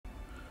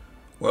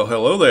Well,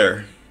 hello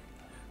there.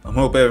 I'm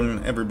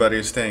hoping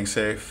everybody's staying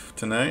safe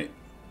tonight.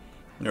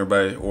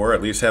 Everybody, or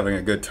at least having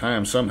a good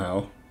time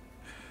somehow.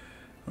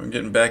 We're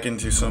getting back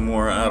into some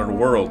more Out of the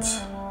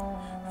Worlds.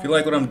 If you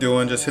like what I'm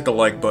doing, just hit the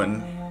like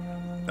button.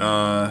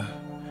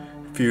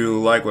 If you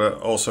like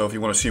if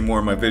you want to see more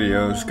of my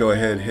videos, go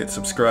ahead and hit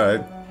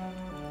subscribe.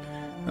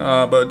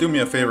 But do me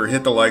a favor,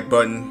 hit the like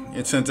button.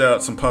 It sends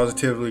out some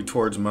positivity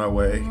towards my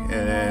way,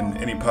 and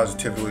any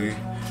positivity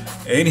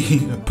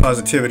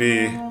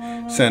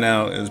sent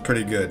out is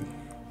pretty good.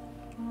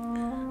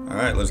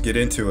 Alright, let's get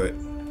into it.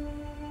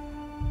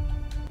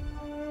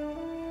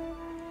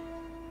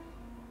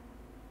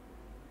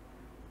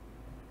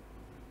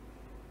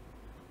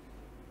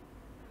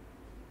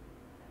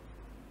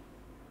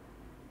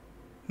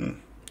 I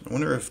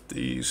wonder if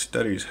these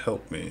studies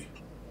help me.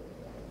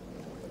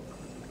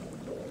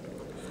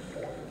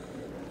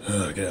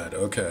 Oh god,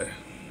 okay.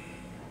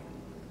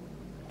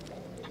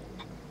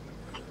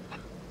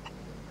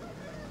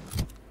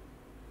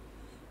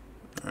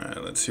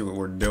 Alright, let's see what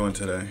we're doing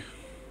today.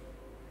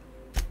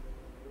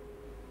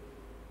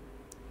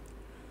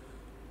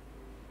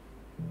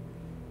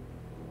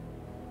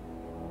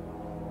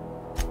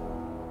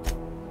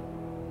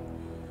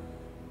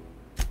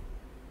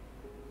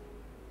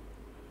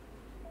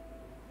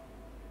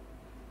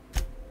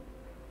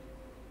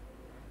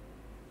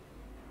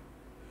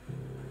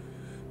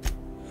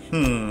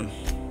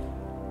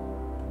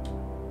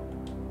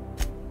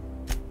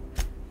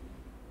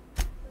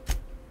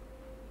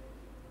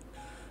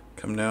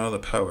 Come now, the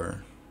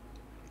power.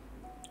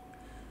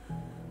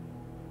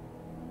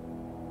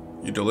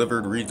 You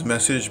delivered Reed's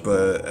message,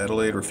 but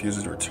Adelaide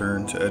refuses to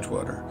return to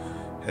Edgewater.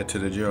 Head to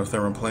the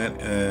geothermal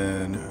plant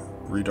and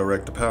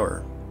redirect the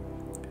power.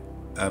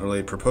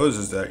 Adelaide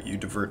proposes that you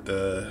divert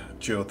the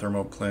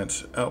geothermal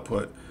plant's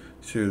output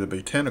to the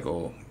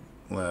botanical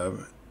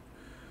lab,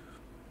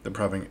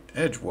 depriving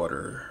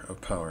Edgewater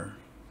of power.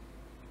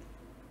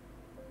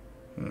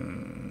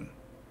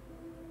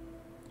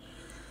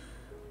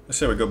 Let's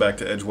say we go back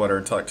to Edgewater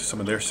and talk to some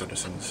of their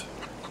citizens.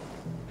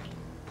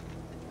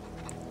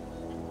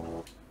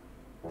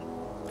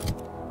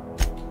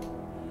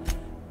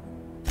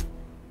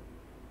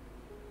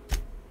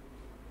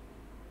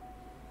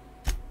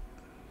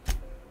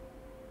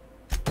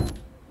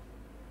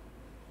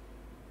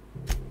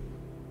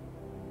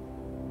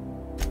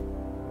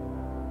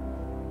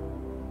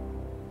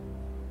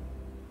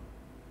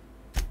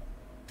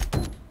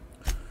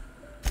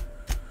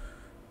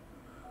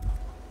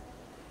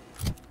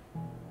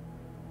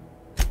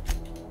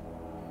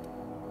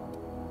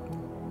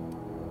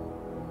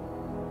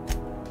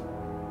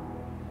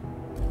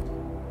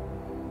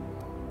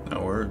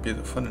 Now, where would be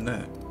the fun in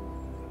that?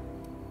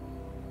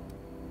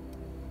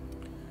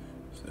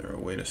 Is there a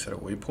way to set a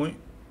waypoint?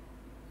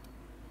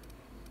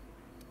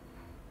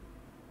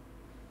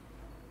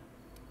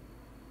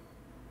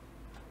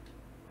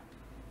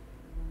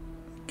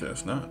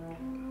 Guess not.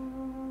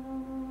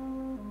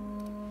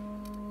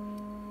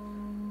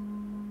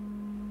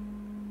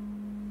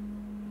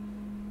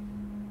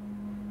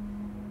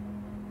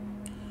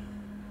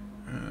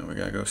 We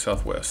gotta go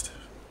southwest.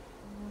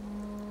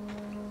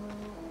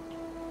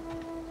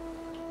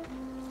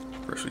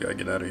 First, we gotta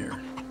get out of here.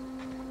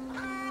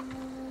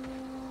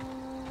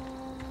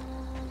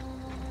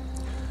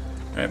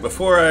 Alright,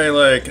 before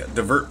I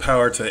divert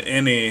power to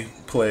any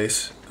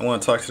place, I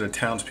want to talk to the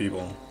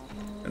townspeople.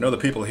 I know the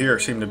people here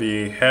seem to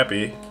be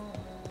happy.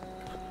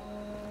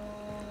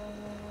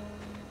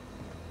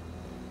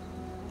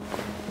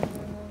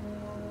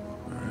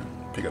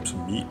 Alright, pick up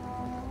some meat.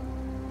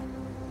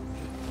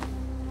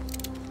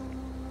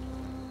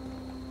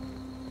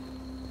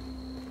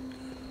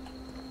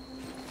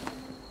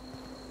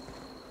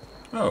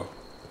 Oh,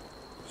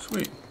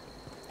 sweet.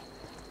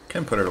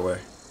 Can put it away.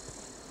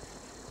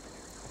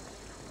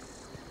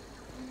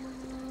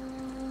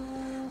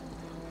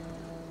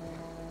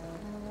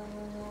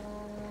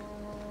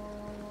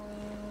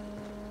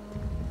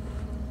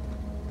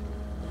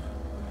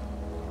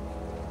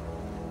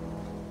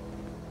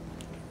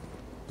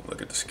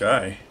 Look at the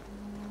sky.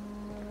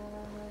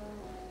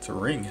 It's a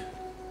ring.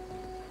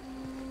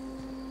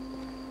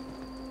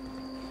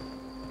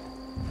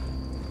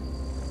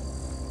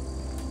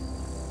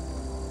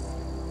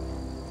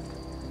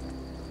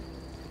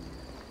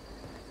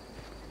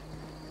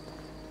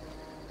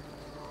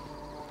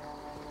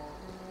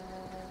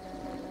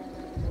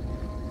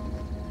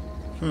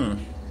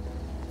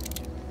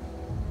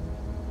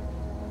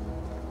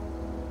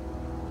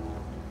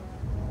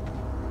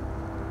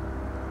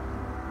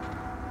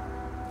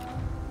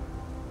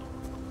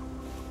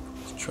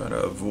 Let's try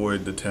to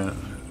avoid the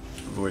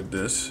avoid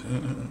this.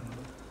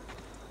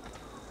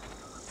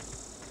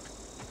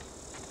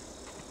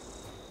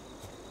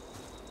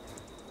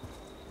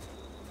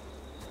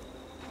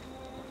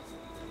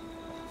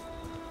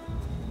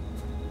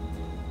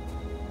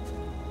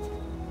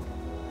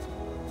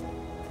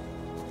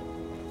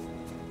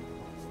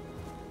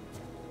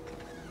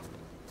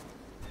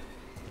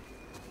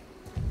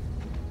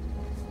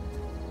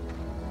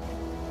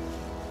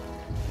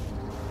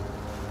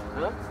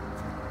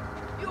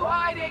 You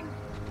hiding?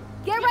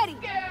 Get ready!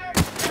 Scared?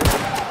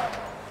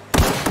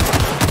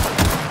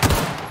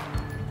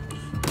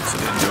 So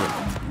they didn't do it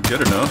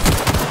good enough.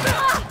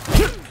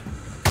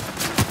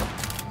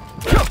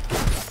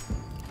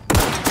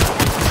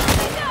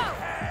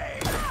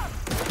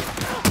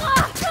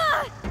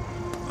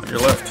 On your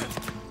left.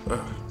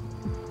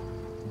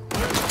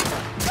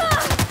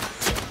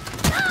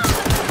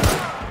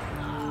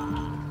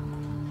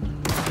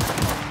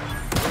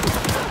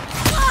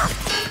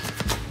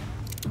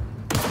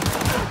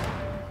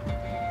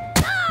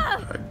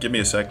 Give me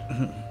a sec.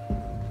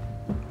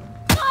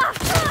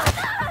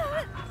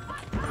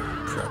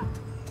 Crap.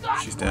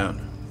 She's down.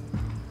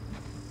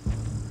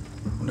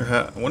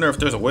 I wonder if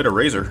there's a way to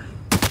raise her.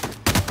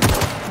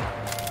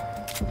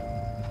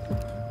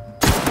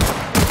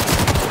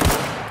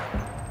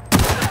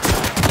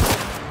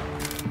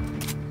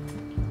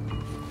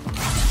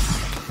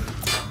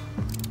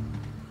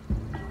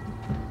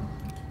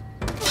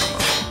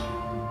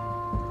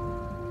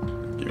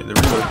 Give me the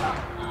reload.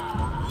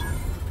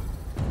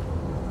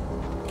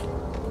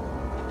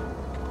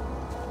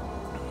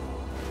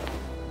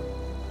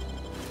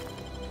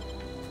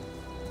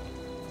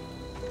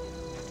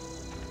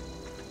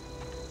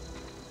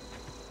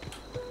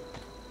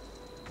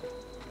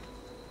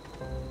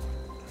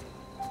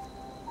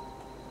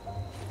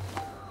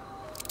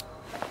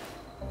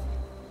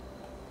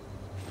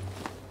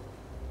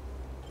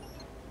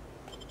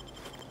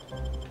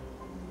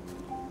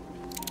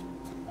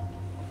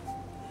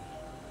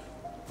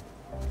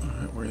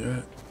 Where you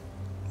at?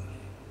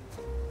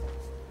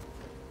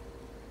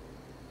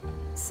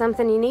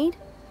 Something you need?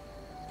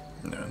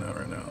 No, not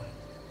right now.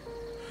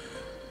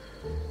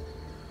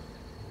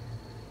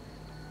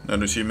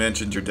 Notice you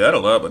mentioned your dad a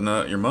lot, but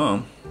not your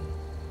mom.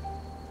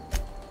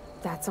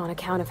 That's on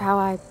account of how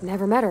I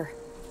never met her.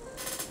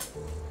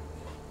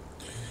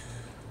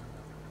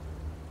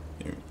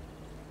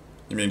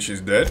 You mean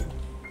she's dead?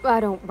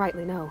 I don't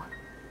rightly know.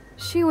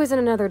 She was in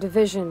another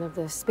division of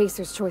the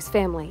Spacer's Choice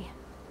family.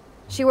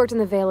 She worked in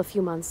the Vale a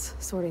few months,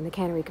 sorting the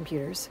cannery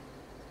computers.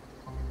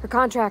 Her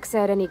contract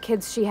said any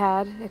kids she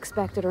had,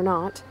 expected or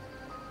not,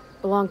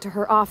 belonged to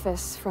her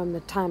office from the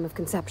time of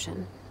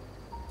conception.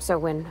 So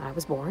when I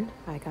was born,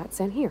 I got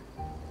sent here.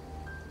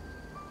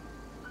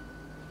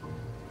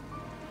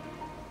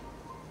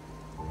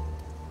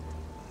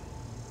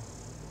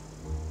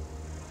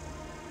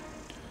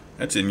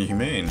 That's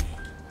inhumane.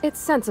 It's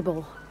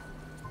sensible.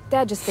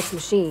 Dad just fixed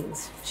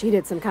machines. She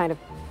did some kind of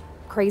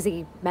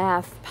crazy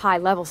math,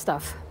 high-level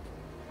stuff.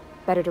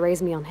 Better to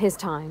raise me on his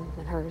time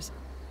than hers.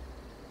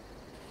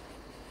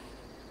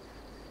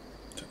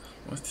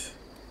 What?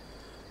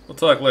 We'll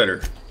talk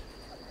later.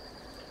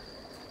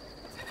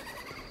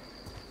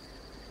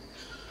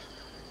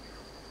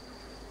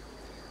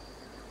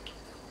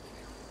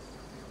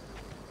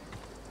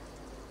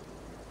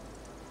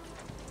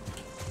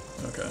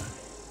 Okay.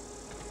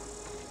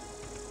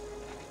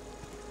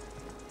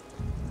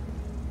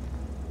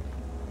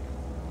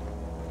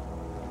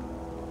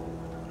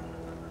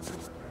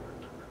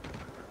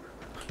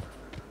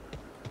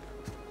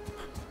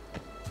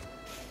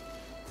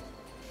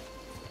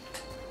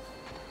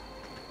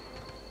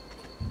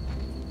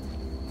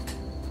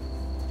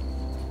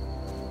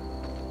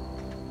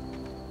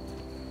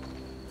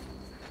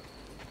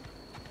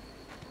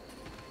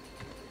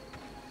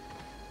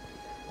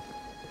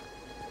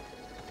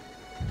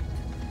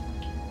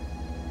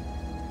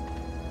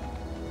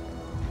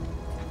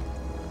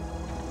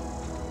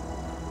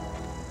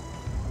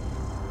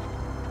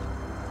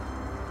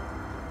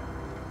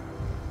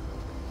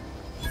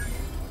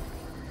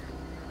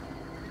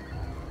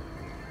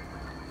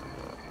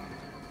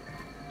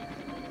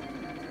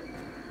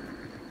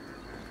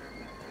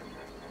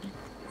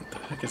 What the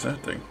heck is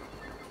that thing?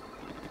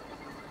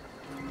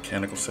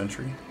 Mechanical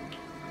sentry?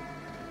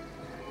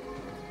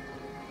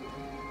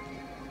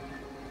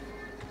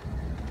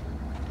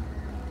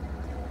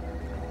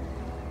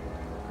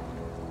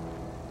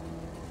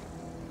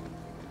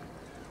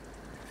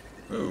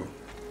 Oh.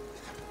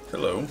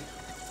 Hello.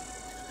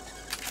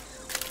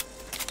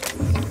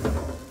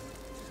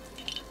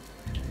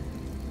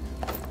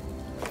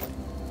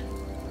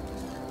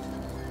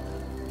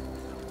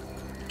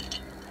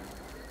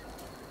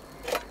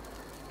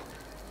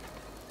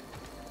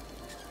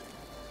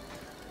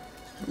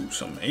 Ooh,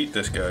 something ate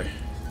this guy.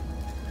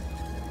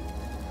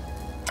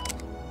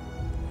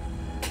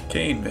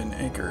 Kane Van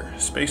Anchor,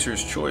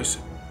 Spacer's Choice,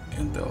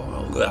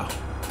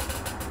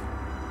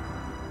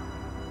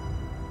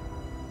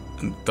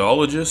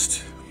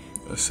 Anthologist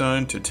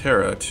assigned to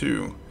Terra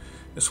 2.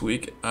 This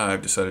week,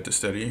 I've decided to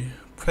study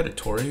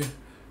predatory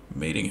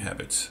mating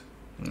habits.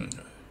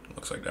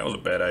 Looks like that was a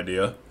bad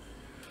idea.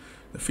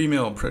 The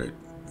female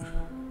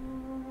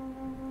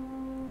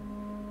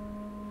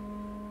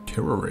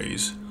terror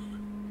rays.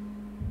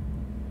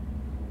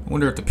 I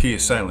wonder if the P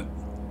is silent.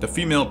 The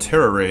female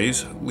terror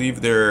rays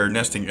leave their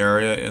nesting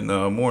area in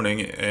the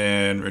morning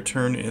and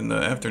return in the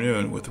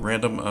afternoon with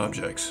random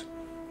objects.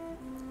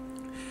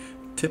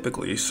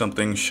 Typically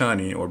something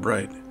shiny or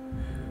bright.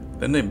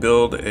 Then they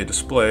build a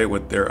display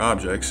with their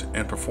objects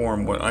and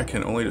perform what I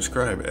can only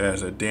describe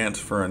as a dance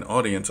for an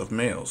audience of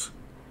males.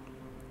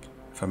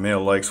 If a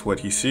male likes what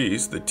he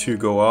sees, the two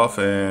go off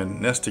and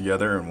nest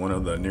together in one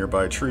of the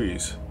nearby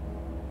trees.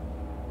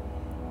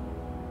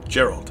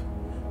 Gerald,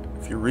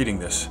 if you're reading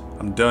this,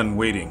 I'm done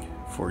waiting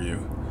for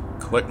you.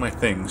 Collect my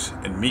things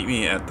and meet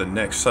me at the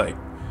next site.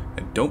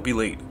 And don't be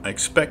late. I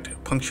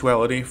expect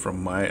punctuality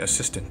from my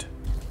assistant.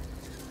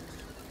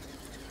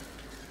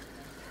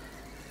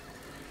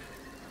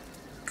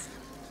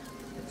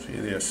 Is he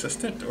the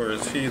assistant or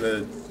is he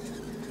the...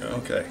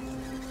 Okay.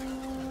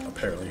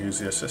 Apparently he's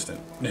the assistant.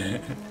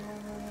 It's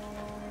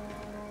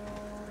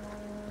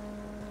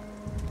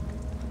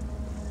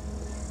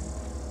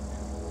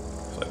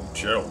like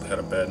Gerald had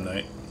a bad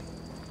night.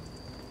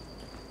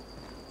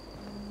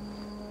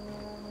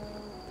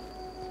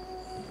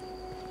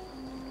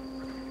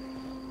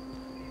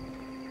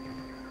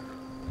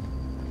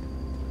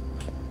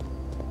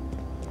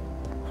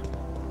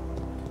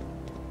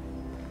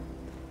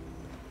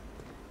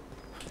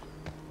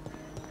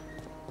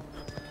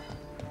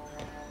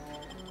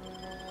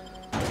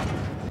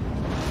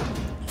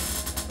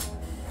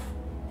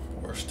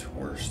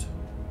 Worst.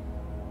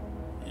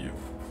 You.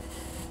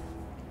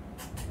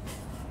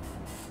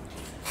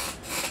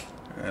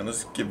 Alright,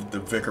 let's give the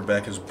vicar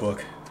back his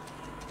book.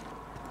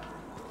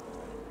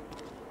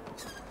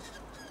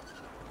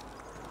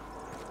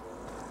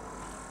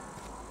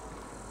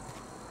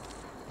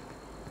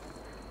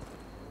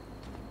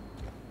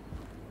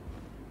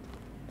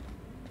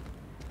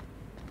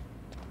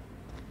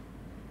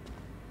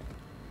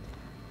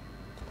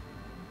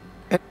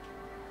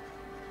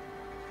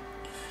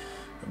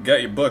 I've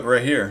got your book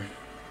right here.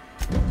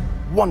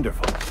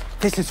 Wonderful.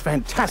 This is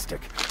fantastic.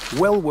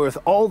 Well worth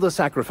all the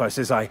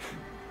sacrifices I...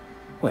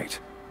 Wait.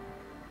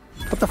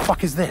 What the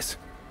fuck is this?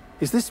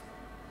 Is this...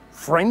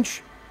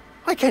 French?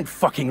 I can't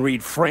fucking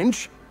read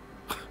French.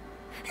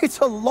 It's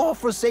a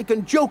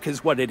law-forsaken joke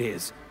is what it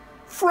is.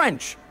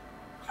 French.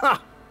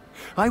 Ha!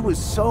 I was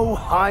so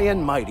high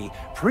and mighty,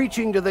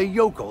 preaching to the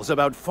yokels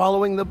about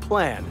following the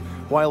plan,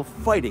 while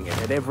fighting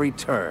it at every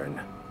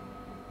turn.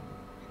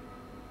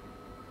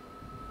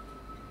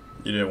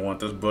 You didn't want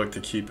this book to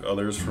keep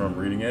others from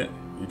reading it?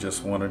 You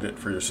just wanted it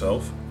for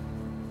yourself?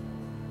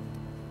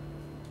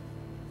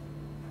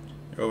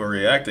 You're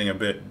overreacting a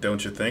bit,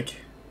 don't you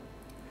think?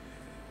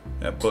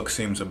 That book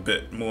seems a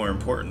bit more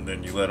important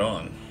than you let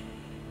on.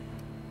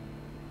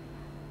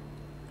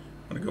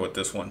 I'm gonna go with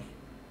this one.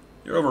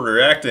 You're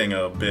overreacting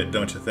a bit,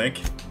 don't you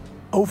think?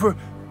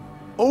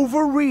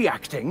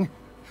 Overreacting?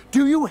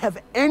 Do you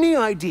have any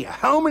idea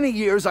how many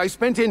years I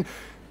spent in...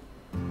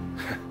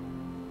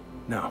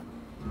 No.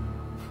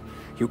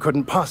 You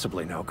couldn't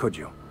possibly know, could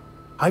you?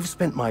 I've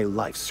spent my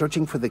life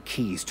searching for the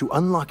keys to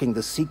unlocking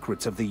the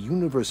secrets of the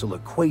universal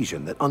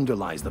equation that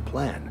underlies the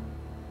plan.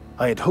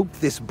 I had hoped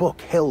this book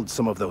held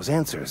some of those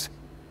answers.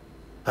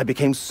 I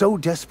became so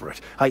desperate,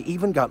 I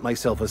even got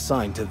myself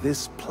assigned to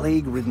this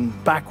plague-ridden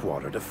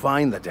backwater to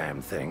find the damn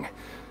thing.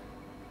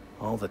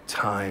 All the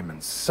time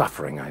and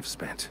suffering I've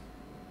spent.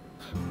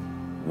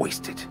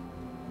 Wasted.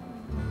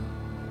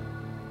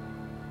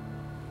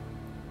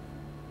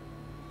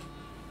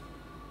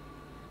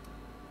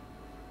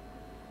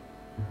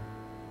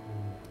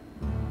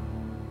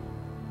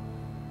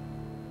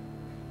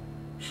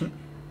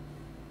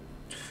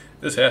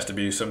 This has to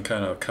be some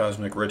kind of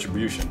cosmic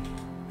retribution.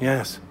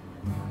 Yes,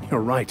 you're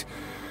right.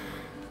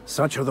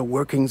 Such are the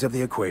workings of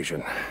the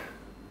equation.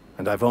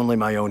 And I've only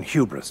my own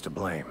hubris to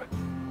blame.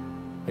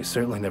 I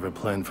certainly never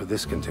planned for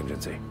this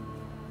contingency.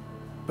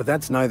 But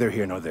that's neither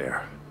here nor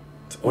there.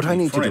 What I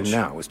need to do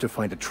now is to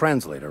find a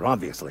translator,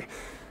 obviously.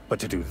 But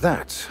to do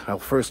that, I'll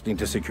first need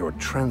to secure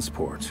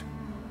transport.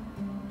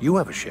 You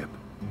have a ship.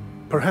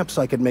 Perhaps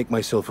I could make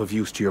myself of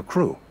use to your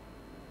crew.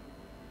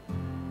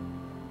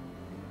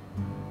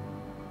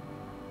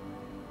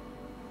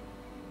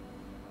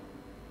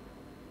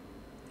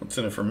 What's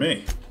in it for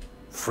me?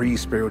 Free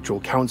spiritual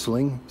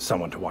counseling,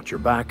 someone to watch your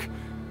back,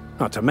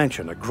 not to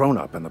mention a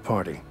grown-up in the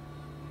party.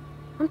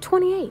 I'm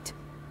 28.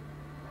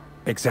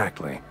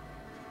 Exactly.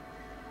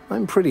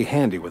 I'm pretty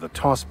handy with a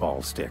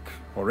toss-ball stick,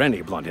 or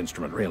any blunt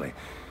instrument, really.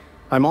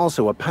 I'm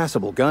also a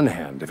passable gun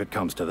hand, if it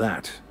comes to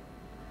that.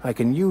 I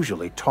can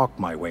usually talk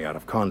my way out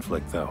of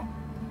conflict, though.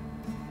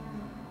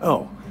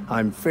 Oh,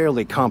 I'm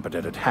fairly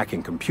competent at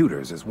hacking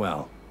computers as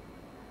well.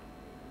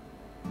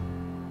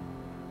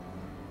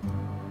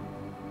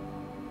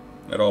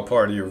 That all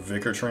part of your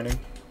vicar training?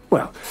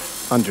 Well,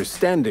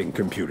 understanding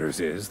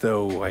computers is,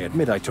 though I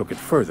admit I took it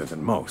further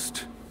than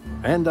most.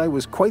 And I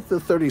was quite the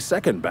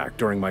 32nd back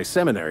during my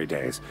seminary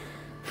days.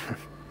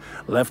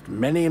 Left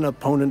many an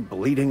opponent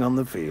bleeding on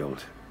the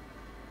field.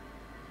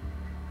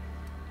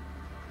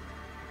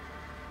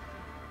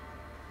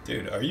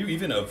 Dude, are you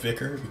even a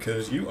vicar?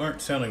 Because you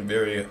aren't sounding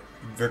very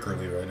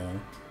vicarly right now.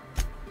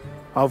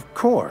 Of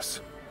course.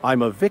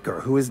 I'm a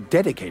vicar who is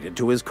dedicated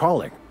to his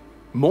calling.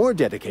 More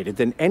dedicated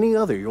than any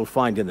other you'll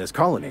find in this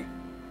colony.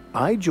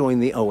 I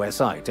joined the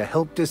OSI to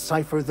help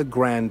decipher the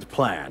grand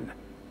plan.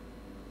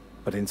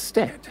 But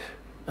instead,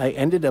 I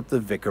ended up the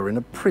vicar in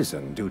a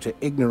prison due to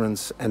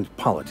ignorance and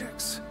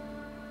politics.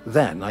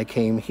 Then I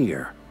came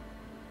here.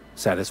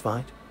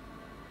 Satisfied?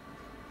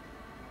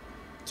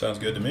 Sounds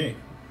good to me.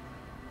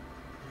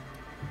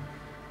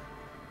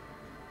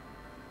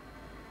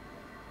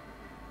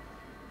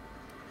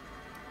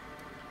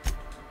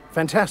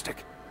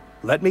 Fantastic.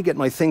 Let me get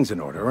my things in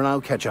order and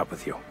I'll catch up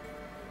with you.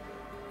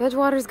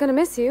 Edgewater's gonna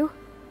miss you.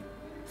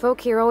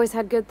 Folk here always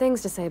had good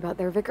things to say about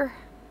their vicar.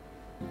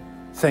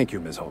 Thank you,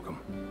 Ms. Holcomb.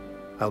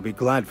 I'll be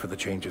glad for the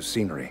change of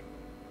scenery,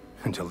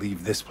 and to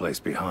leave this place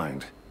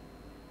behind.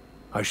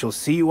 I shall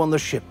see you on the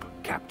ship,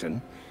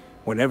 Captain,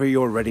 whenever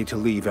you're ready to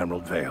leave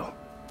Emerald Vale.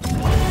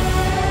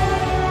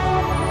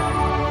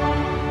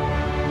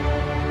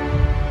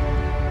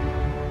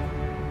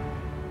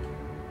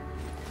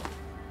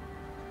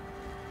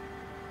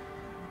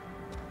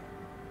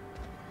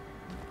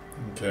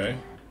 Okay.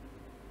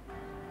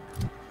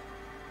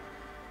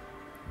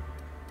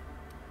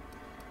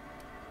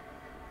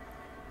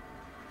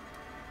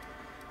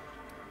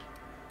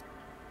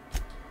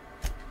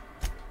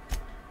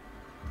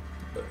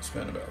 But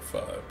spend about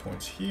 5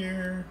 points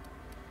here.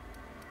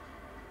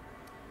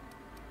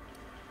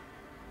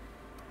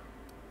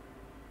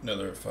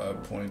 Another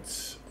 5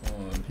 points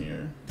on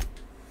here.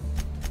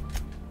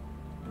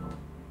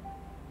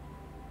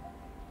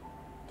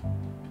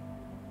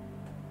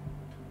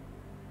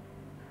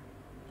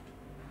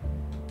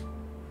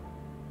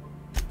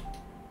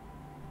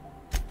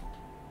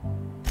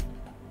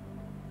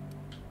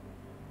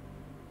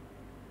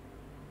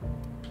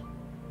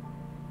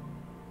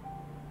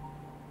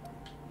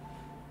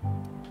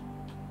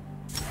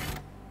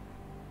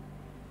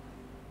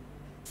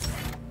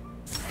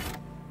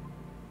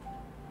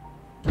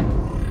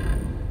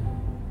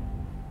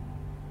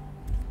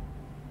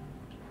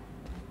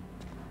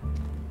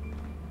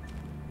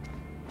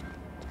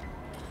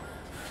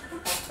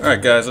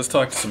 Alright guys, let's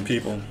talk to some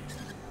people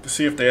to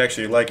see if they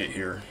actually like it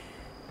here.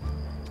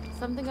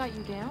 Something got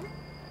you down?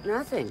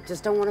 Nothing.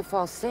 Just don't want to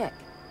fall sick.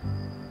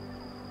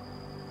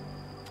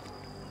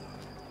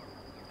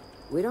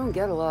 We don't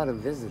get a lot of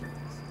visitors.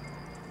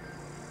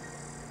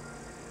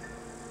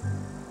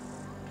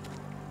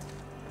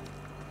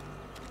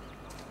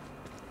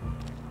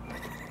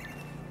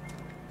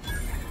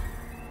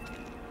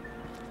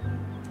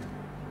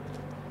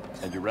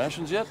 And your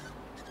rations yet?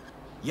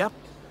 Yep.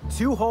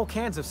 2 whole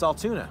cans of salt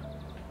tuna.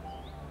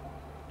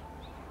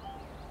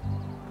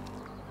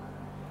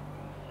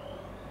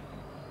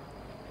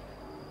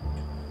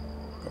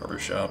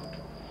 Barbershop.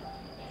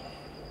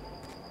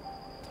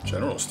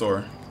 General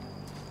store.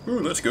 Ooh,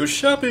 let's go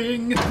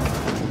shopping!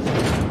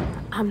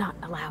 I'm not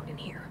allowed in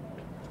here.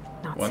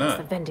 Not Why since not?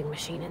 the vending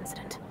machine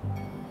incident.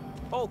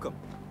 Holcomb,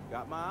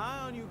 got my eye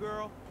on you,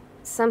 girl.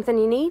 Something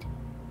you need?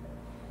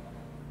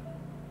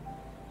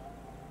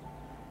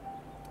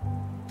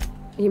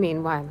 You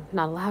mean why I'm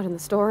not allowed in the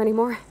store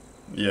anymore?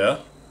 Yeah.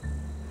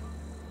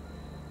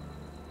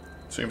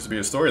 Seems to be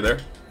a story there.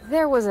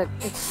 There was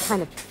it's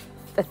kind of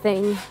a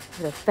thing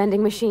with a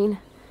vending machine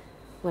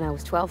when I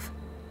was 12.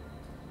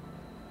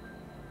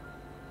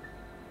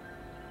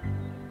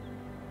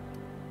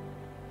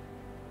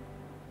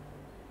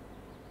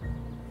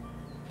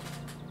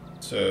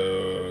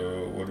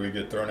 So, would we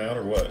get thrown out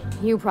or what?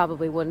 You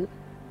probably wouldn't.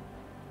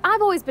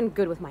 I've always been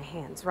good with my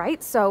hands,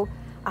 right? So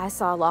I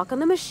saw a lock on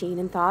the machine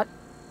and thought,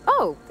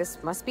 oh, this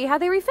must be how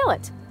they refill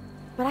it.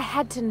 But I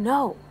had to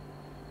know.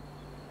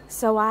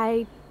 So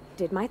I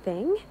did my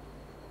thing,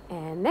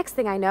 and next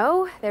thing I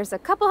know, there's a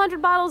couple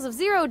hundred bottles of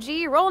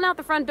 0G rolling out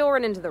the front door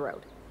and into the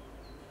road.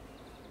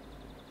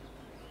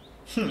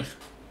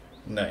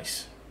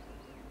 Nice.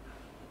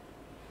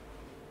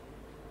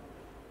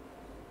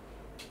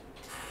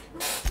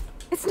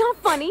 It's not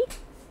funny.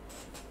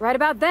 Right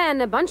about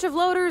then, a bunch of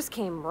loaders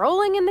came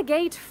rolling in the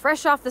gate,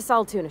 fresh off the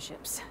salt tuna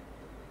ships.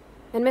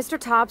 And Mr.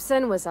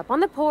 Thompson was up on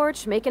the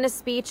porch making a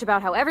speech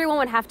about how everyone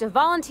would have to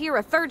volunteer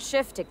a 3rd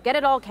shift to get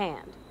it all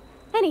canned.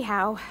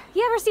 Anyhow,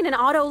 you ever seen an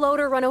auto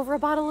loader run over a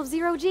bottle of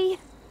 0G?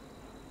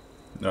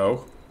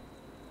 No.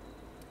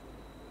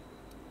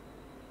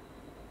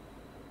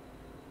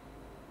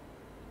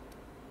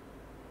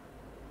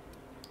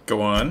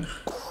 Go on.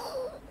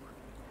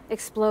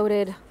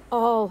 Exploded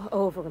all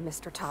over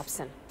Mr.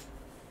 Thompson.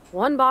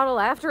 One bottle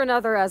after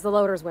another as the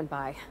loaders went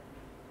by.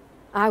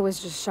 I was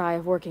just shy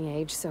of working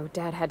age, so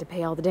Dad had to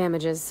pay all the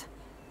damages.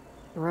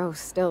 Moreau's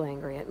still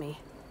angry at me.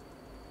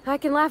 I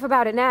can laugh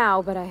about it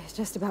now, but I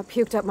just about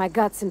puked up my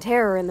guts in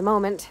terror in the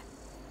moment.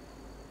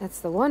 That's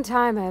the one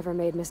time I ever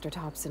made Mr.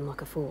 Thompson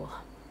look a fool.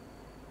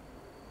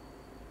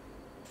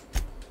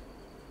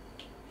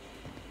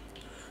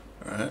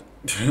 Alright.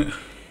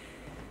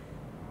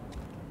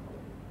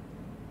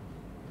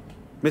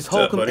 Miss What's up,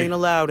 Holcomb buddy? ain't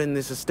allowed in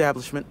this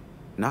establishment.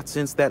 Not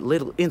since that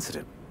little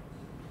incident.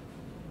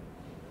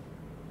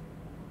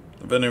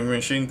 The vending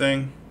machine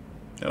thing?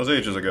 That was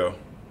ages ago.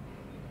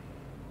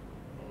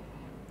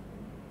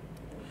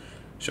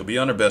 She'll be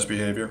on her best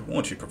behavior,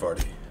 won't you,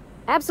 Pavarti?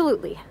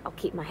 Absolutely. I'll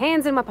keep my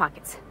hands in my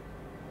pockets.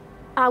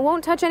 I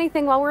won't touch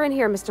anything while we're in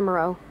here, Mr.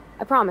 Moreau.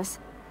 I promise.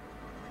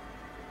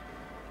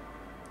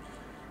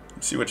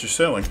 See what you're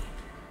selling.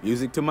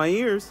 Music to my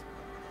ears.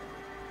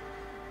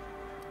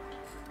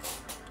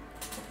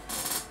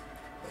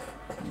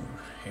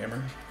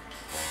 Hammer.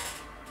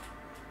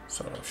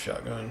 Sawed-off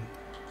shotgun.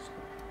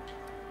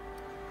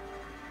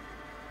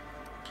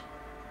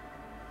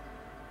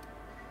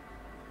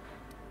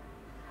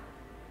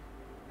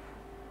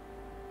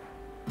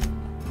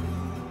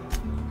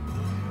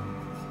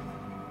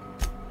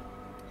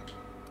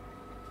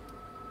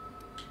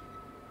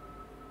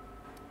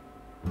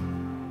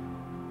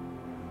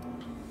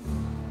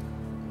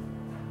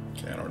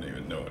 Okay, I don't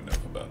even know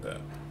enough about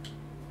that.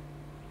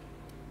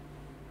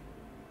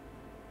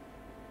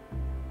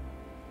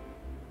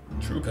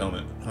 Troop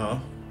helmet, huh?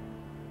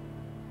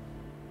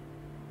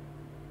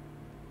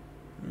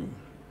 Ooh,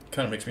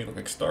 kind of makes me look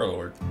like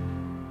Star-Lord.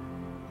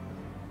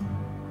 How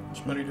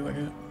much money do I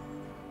get?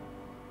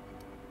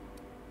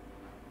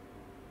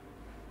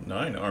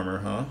 9 armor,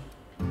 huh?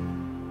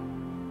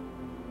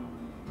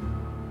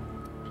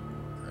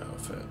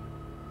 Outfit.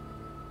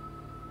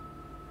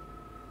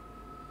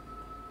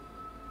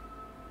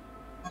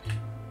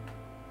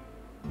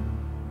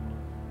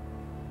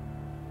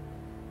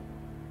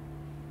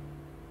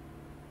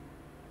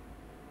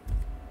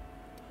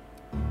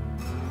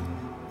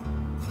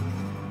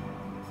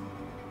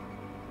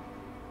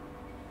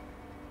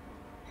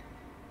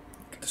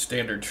 The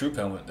standard troop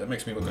helmet. That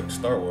makes me look like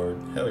Star-Lord.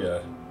 Hell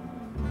yeah.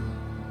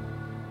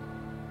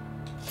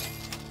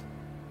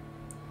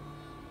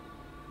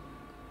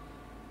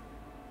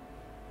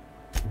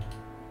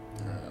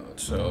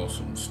 Let's sell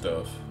some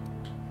stuff.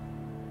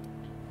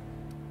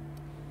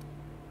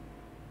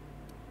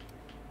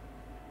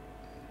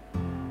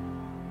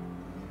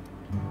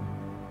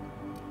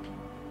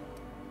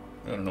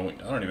 I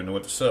don't even know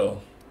what to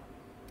sell.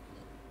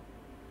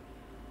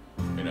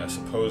 I mean, I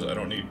suppose I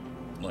don't need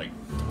like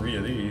 3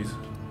 of these.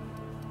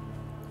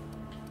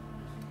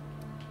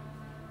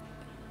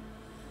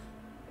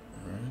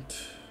 Alright.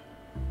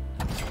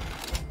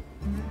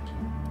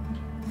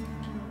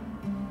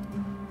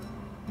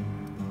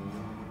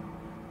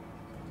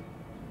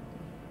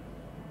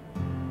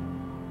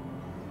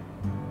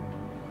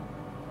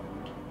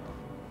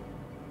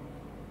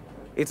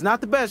 It's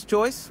not the best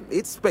choice,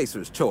 it's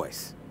Spacer's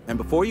choice. And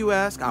before you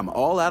ask, I'm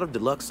all out of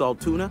deluxe salt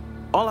tuna.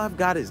 All I've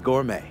got is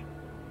gourmet.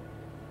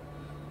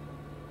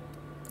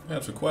 I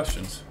have some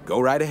questions. Go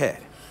right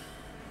ahead.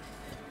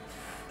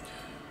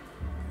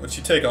 What's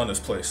your take on this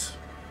place?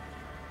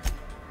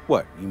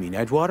 What, you mean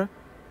Edgewater?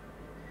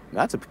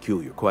 That's a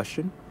peculiar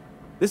question.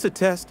 This a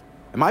test?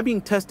 Am I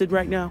being tested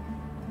right now?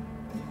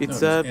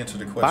 It's, just answer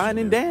the question, fine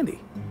and dude. dandy.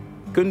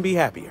 Couldn't be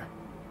happier.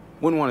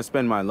 Wouldn't want to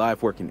spend my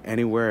life working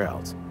anywhere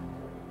else.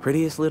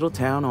 Prettiest little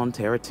town on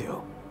Terra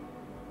 2.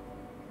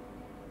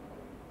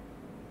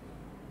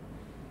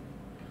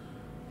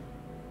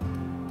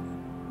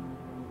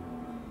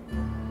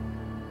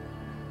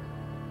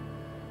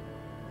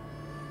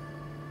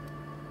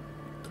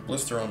 The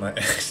blister on my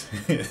axe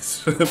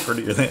is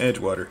prettier than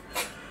Edgewater.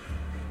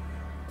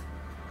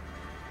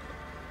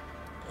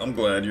 I'm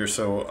glad you're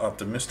so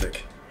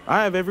optimistic.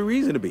 I have every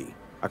reason to be.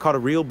 I caught a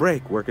real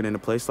break working in a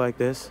place like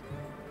this.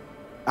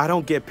 I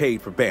don't get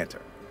paid for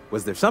banter.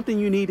 Was there something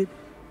you needed?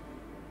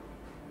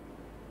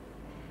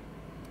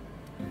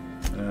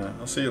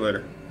 I'll see you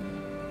later.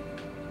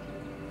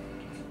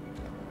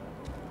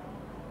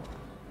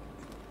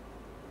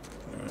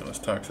 Alright, let's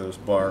talk to this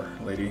bar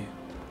lady.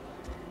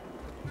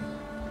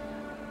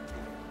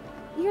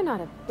 You're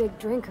not a big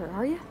drinker,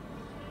 are you?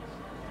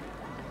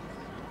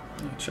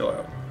 Chill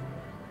out.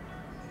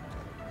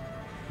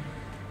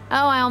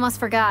 Oh, I almost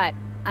forgot.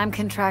 I'm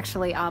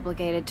contractually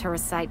obligated to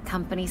recite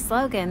company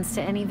slogans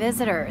to any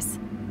visitors.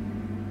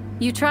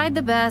 You tried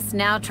the best,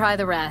 now try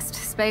the rest.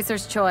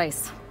 Spacer's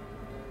choice.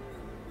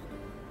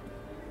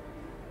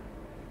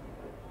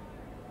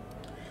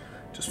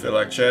 Just feel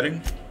like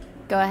chatting?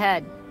 Go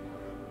ahead.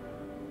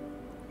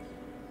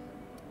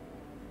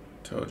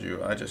 Told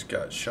you, I just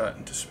got shot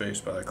into space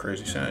by a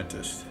crazy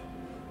scientist.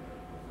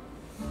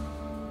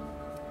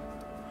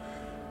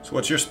 So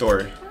what's your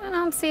story? I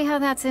don't see how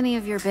that's any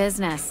of your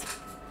business.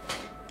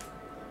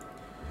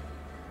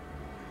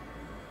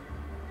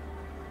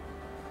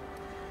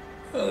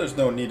 Well, there's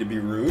no need to be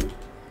rude.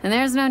 And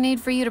there's no need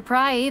for you to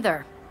pry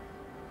either.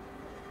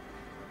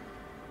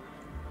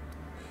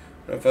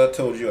 What if I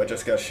told you I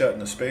just got shot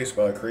into space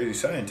by a crazy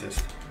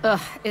scientist?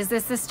 Ugh, is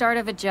this the start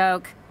of a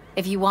joke?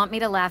 If you want me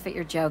to laugh at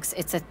your jokes,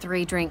 it's a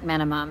 3-drink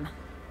minimum.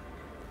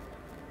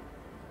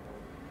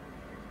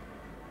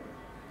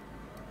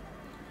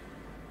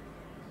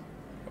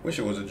 I wish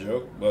it was a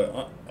joke,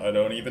 but I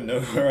don't even know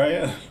where I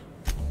am.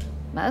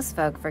 Most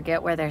folk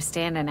forget where they're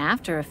standing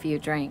after a few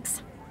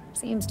drinks.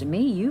 Seems to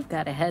me you've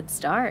got a head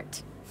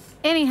start.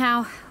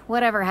 Anyhow,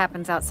 whatever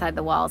happens outside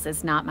the walls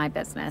is not my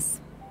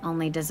business.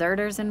 Only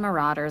deserters and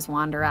marauders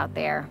wander out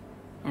there,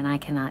 and I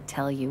cannot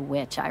tell you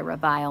which I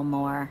revile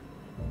more.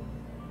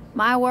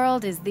 My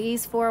world is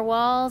these 4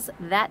 walls,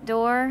 that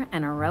door,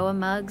 and a row of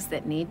mugs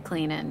that need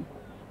cleaning.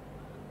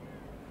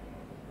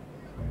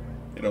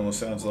 It almost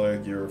sounds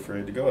like you're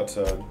afraid to go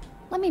outside.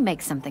 Let me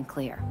make something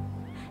clear.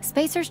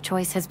 Spacer's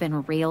Choice has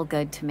been real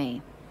good to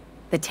me.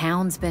 The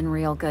town's been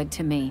real good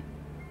to me.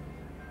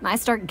 I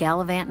start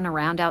gallivanting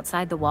around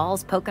outside the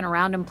walls, poking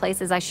around in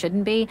places I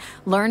shouldn't be,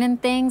 learning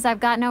things I've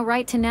got no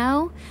right to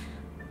know.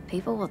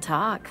 People will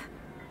talk.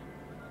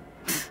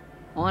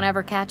 Won't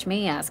ever catch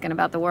me asking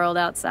about the world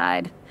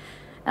outside.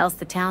 Else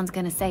the town's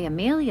gonna say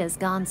Amelia's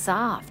gone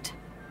soft.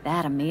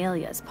 That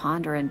Amelia's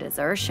pondering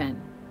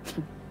desertion.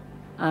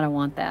 I don't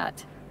want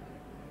that.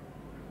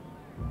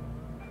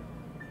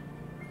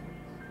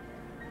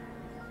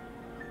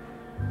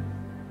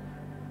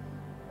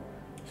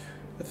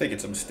 I think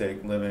it's a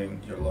mistake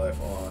living your life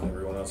on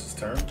everyone else's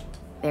terms.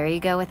 There you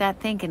go with that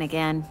thinking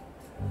again.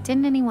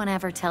 Didn't anyone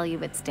ever tell you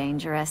it's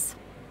dangerous?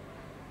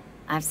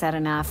 I've said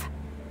enough.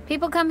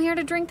 People come here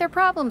to drink their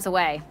problems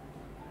away.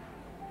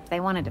 If they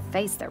wanted to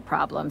face their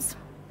problems,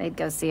 they'd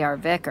go see our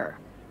vicar.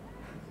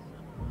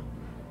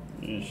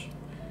 Yeesh.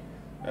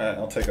 Alright,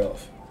 I'll take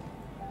off.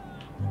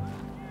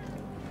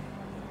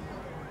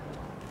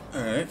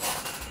 Alright.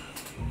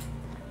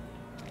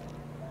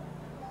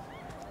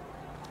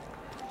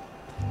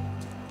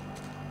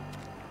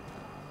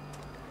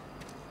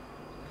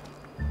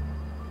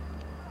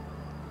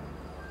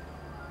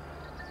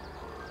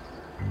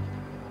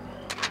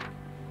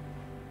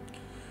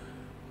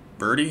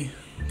 Bertie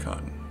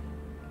Cotton.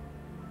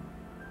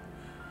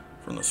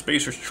 From the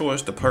Spacer's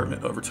Choice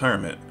Department of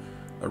Retirement,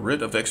 a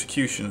writ of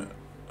execution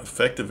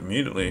effective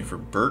immediately for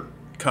Bert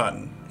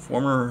Cotton,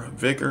 former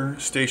vicar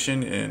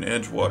stationed in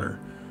Edgewater.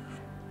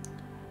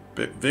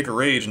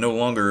 Vicarage no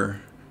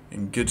longer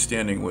in good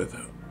standing with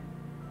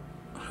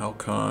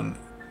Halcyon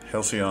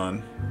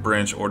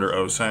Branch Order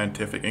of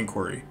Scientific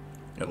Inquiry,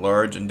 at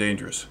large and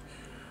dangerous.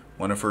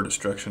 Wanted for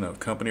destruction of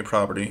company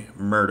property,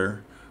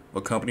 murder of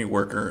a company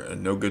worker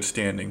in no good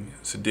standing,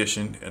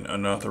 sedition, and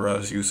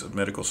unauthorized use of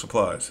medical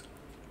supplies.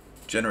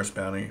 Generous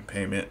bounty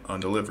payment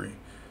on delivery.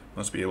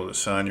 Must be able to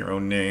sign your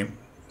own name.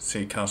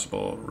 See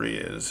Constable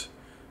Reyes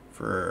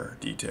for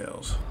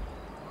details.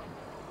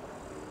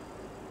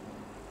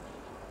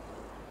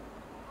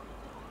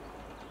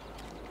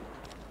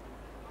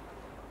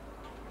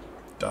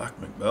 Doc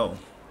McBell.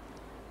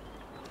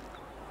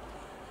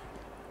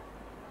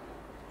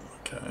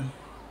 Okay.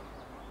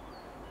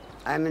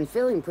 I've been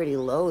feeling pretty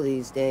low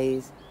these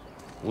days.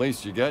 At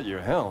least you got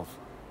your health.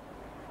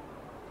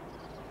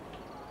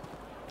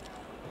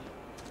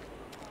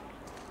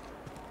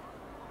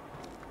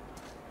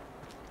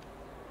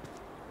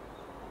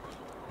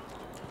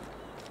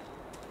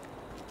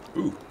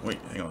 Ooh, wait,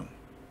 hang on.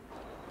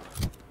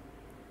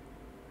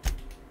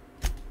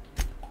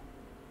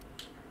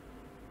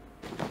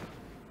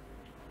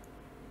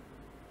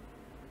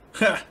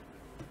 Ha!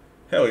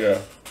 Hell yeah.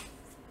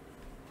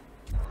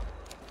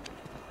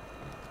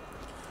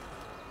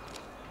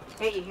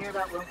 Hey, you hear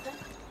about Wilson?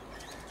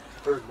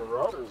 Heard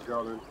Marauders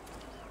got in.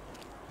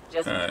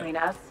 Just between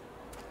us,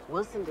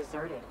 Wilson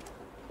deserted.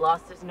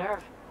 Lost his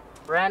nerve.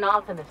 Ran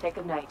off in the thick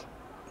of night.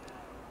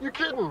 You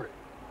kidding me?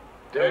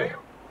 Damn.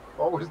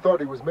 Always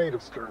thought he was made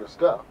of sterner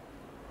stuff.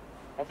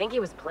 I think he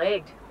was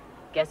plagued.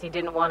 Guess he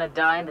didn't want to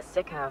die in the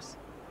sick house.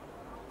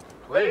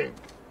 Plague?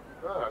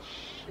 Ah,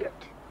 shit.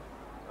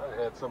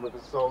 I had some of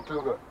this salt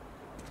tuna.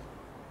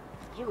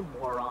 You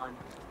moron.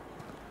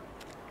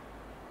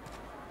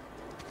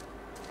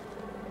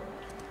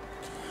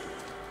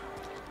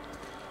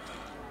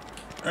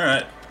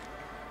 Alright.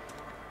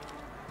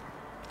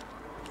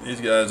 These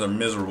guys are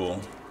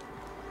miserable.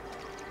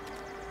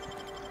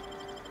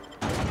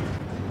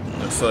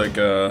 Looks like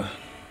I'm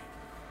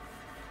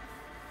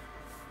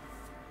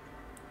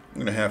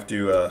gonna have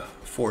to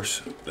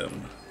force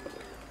them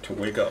to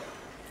wake up.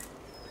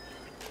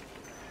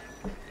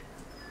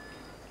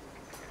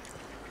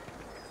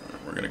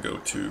 We're gonna go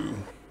to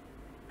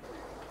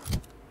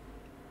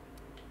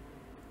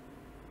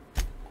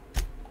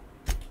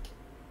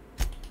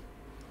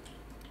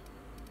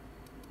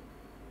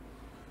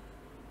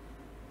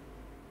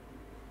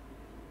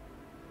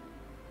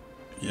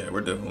yeah,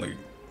 we're definitely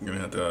gonna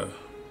have to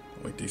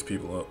wake these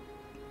people up.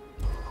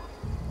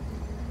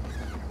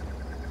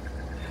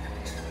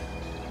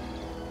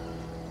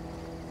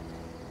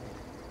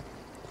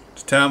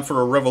 It's time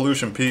for a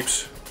revolution,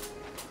 peeps.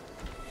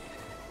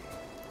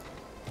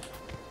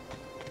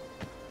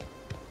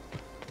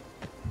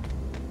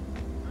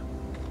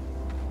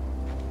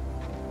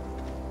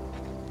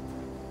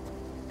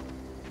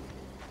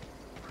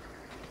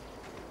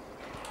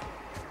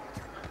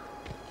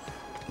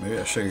 Maybe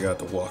I should have got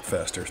the walk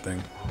faster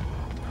thing.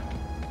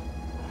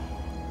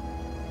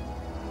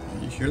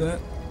 You hear that?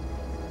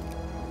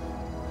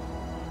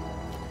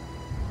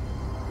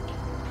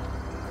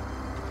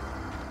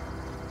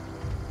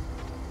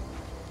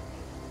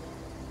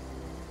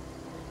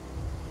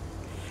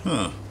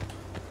 Huh.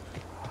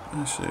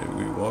 I say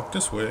we walk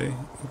this way.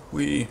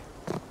 We...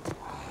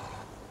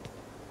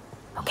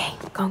 Okay,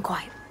 gone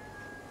quiet.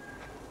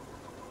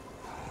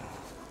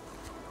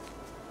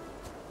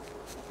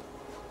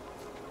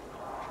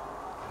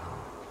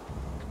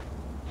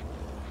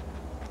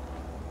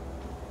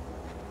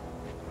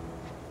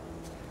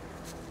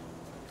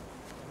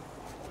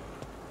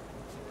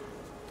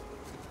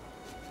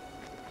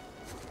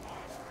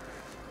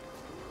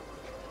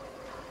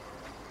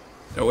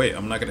 Oh wait,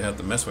 I'm not gonna have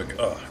to mess with.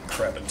 Oh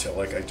crap! Until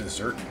like I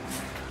desert.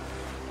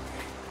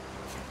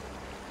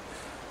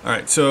 All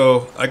right,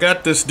 so I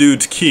got this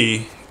dude's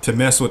key to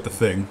mess with the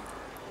thing.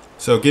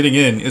 So getting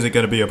in isn't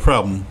gonna be a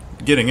problem.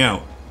 Getting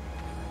out,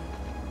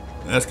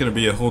 that's gonna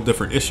be a whole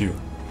different issue.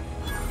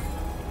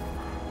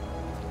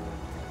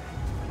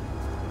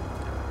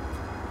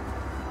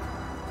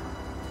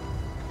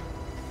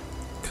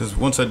 Because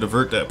once I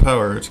divert that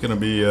power, it's gonna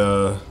be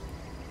a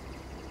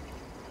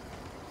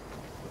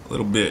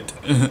little bit.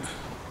 I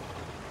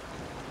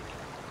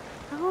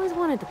always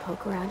wanted to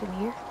poke around in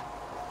here.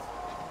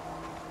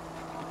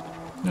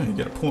 Yeah, you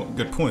got a point.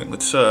 Good point.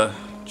 Let's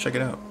check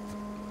it out.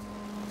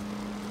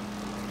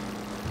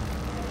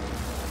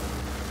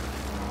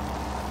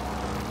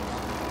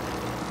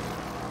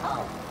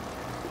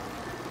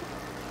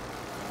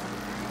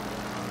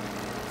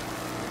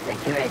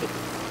 Security.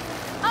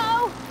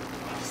 Oh!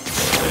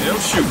 Hey,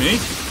 don't shoot me.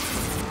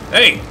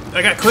 Hey,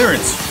 I got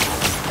clearance.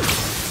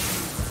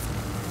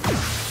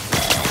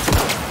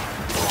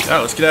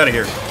 Alright, let's get out of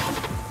here.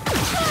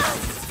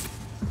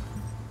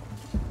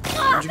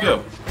 Where'd you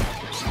go?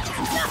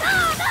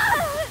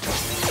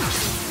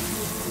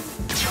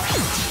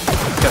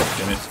 God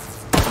damn it.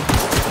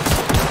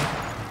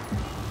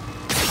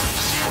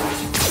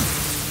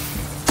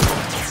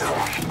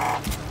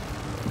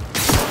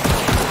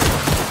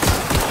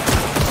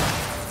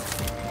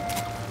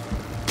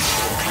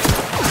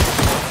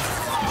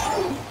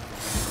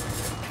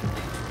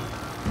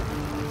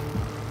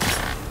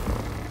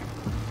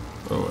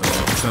 Oh, I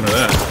lost none of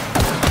that.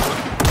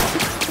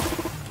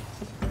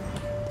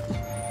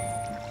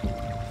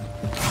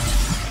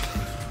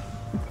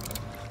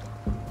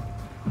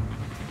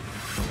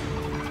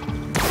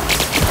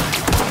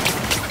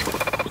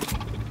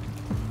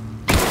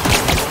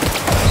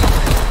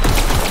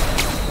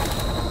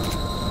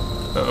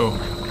 Uh-oh.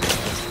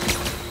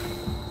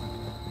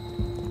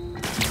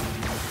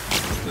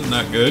 This is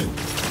not good.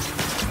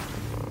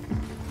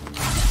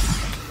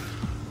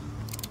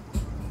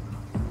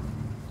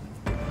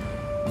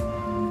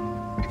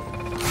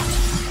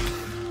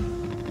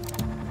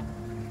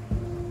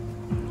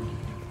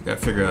 Gotta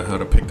figure out how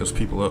to pick those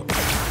people up.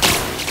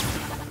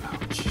 Oh,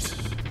 Jesus.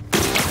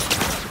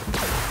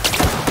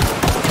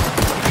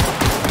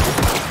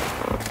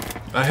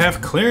 I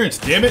have clearance,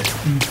 damn it!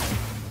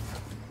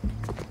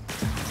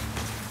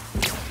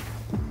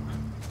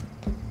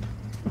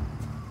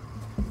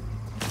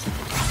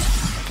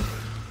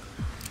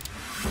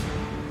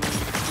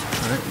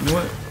 Alright, you know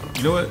what?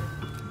 You know what?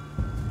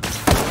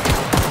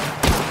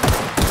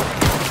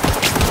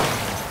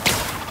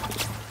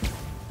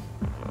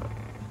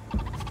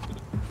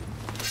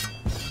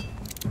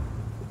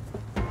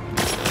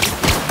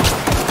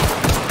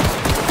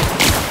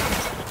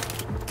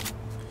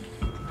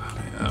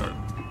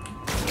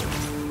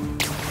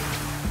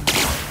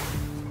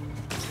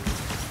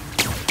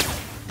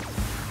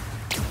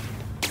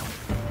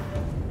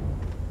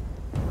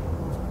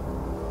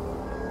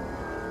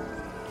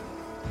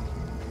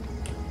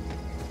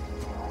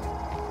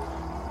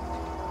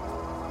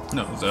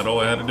 No, is that all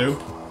I had to do?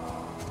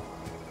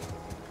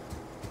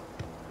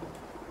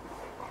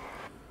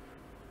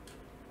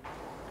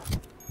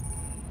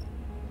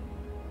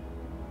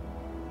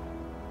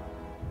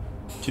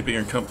 Keeping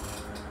your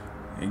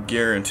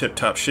gear in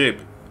tip-top shape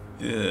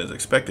is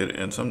expected,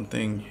 and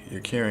something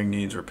you're carrying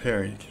needs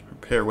repair. You can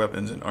repair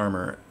weapons and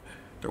armor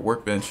at the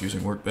workbench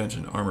using workbench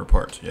and armor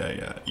parts.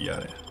 Yada.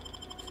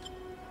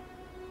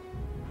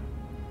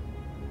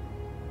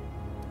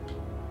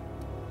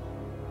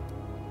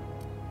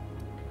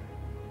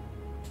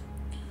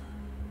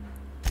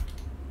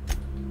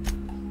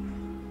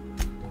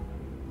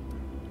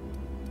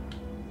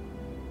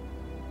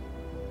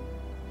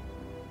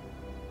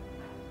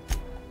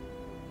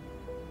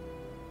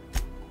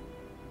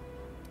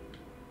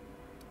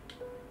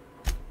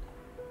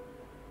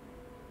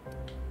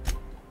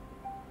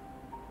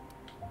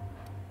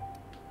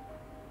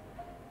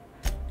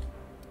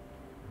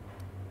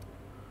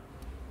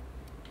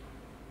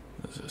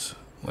 What is this?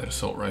 Light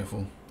assault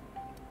rifle.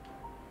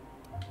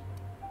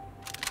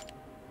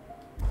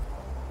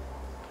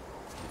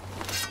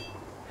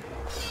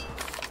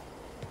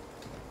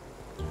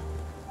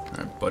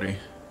 Alright, buddy.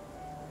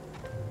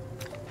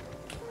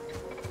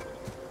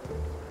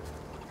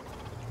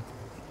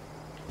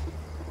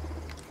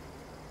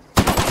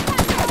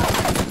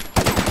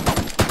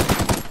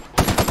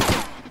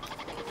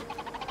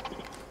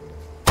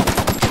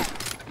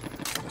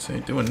 This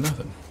ain't doing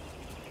nothing.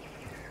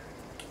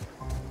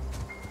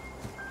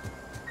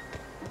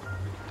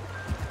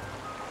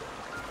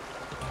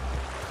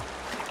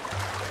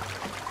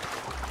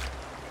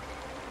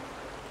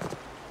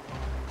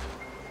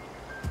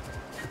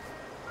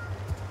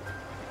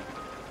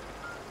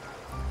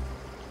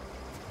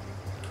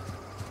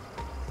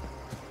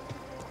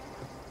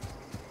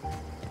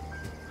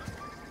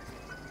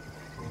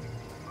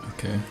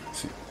 Okay, let's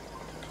see.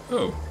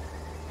 Oh.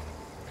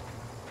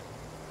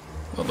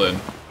 Well then.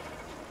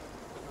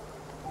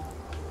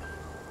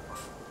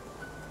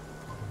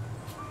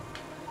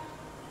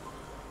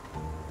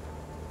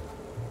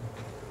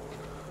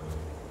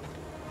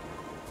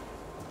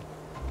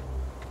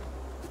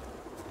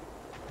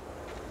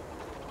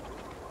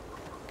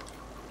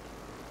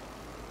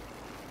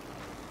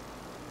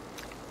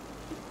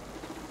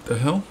 The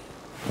hell?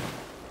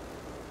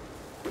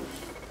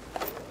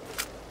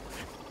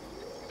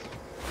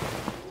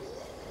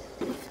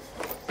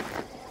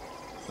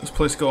 This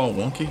place go all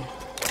wonky?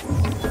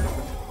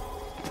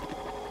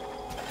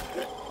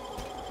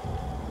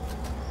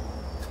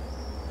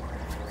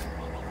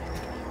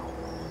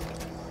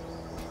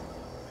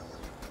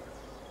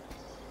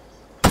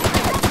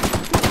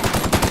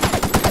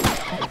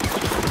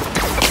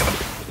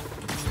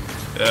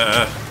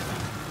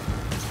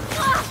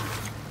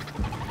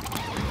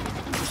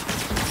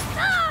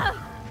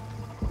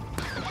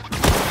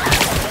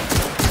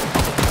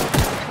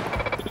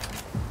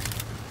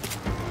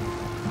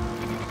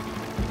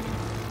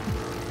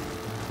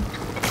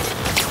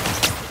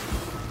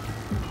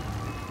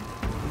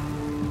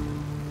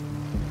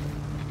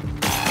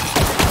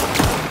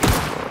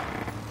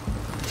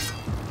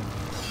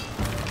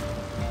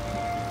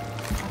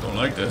 Don't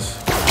like this.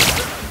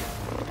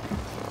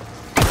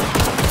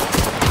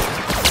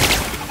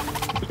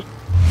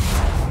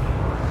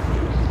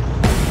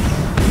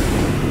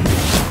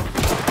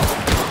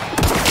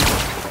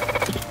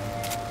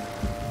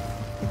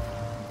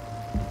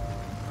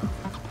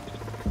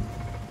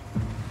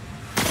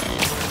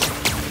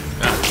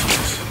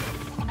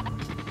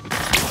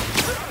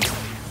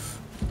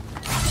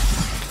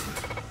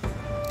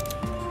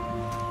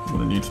 I'm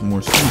gonna need some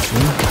more space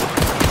here.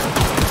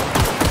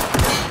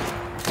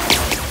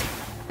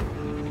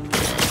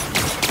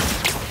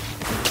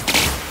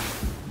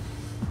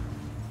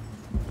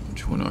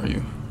 Which one are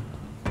you?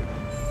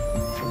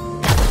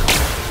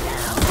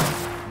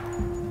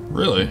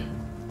 Really?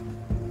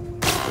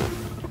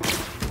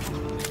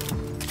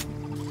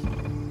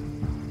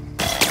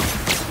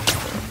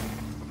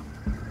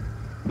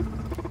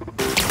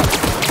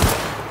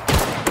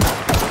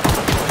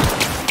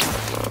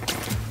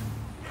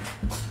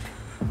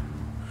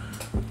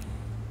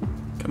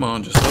 Come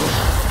on, just load.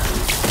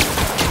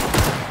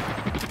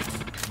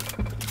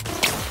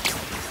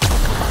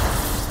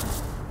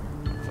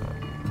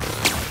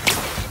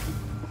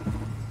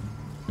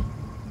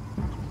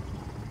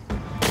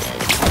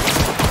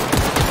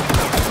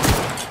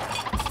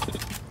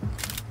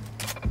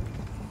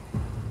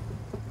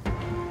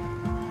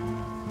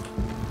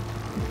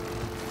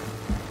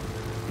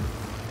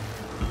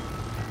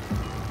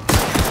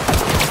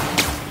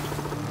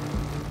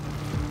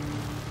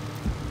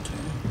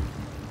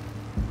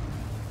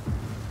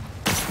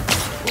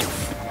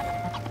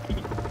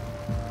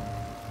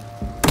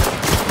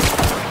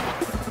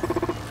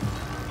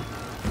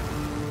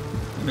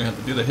 I'm gonna have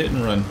to do the hit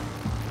and run.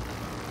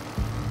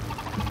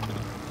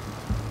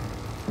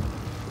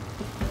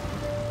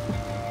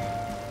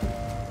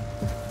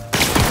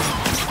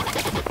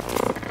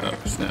 Oh,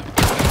 snap.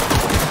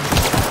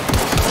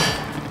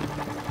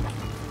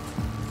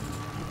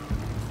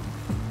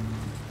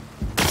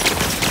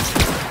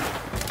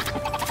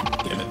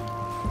 Damn it.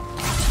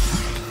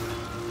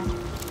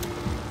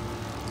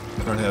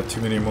 I don't have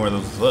too many more of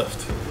those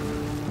left.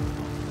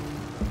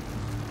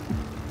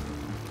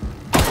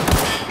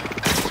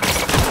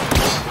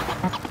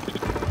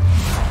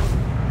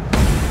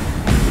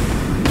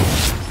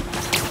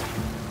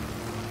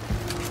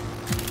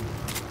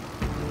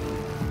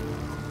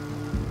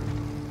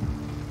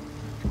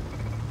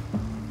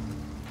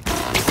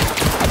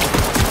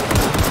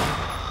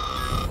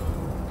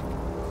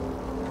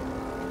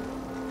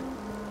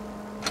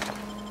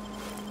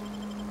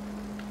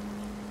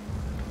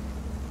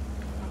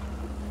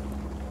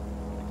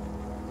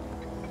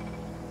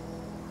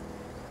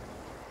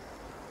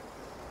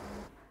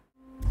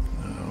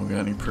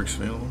 Got any perks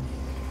available?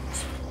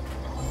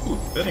 Ooh,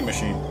 vending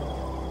machine.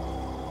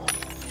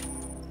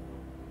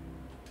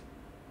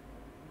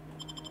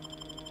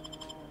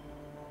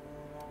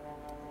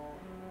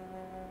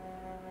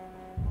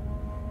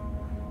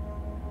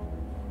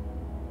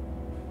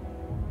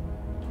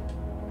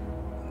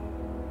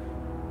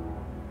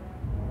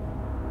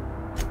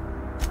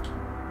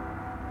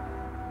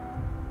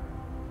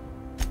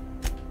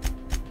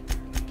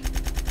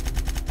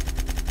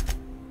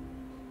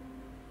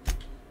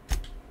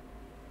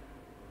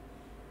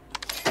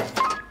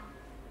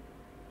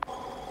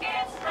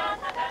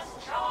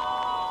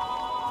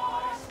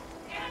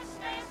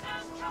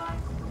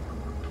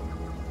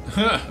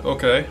 Huh,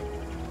 okay.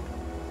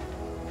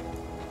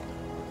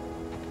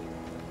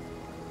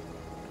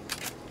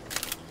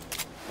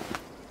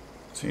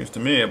 Seems to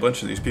me a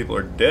bunch of these people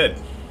are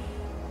dead.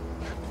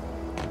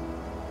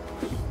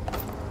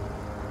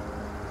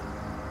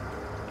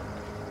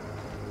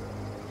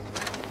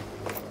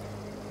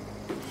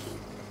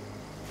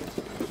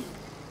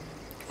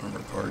 Armor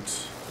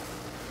parts.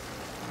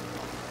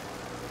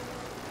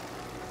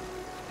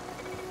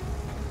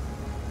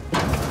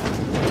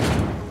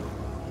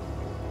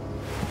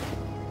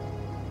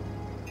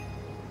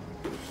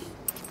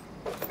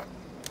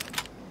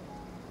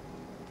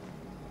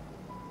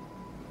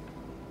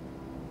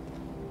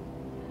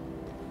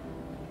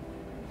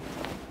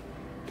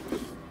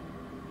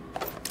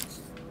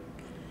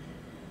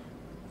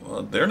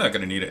 Well, they're not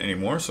going to need it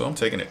anymore, so I'm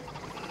taking it.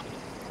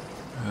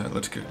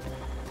 Let's go.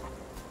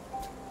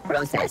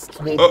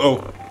 Processed with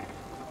Uh-oh.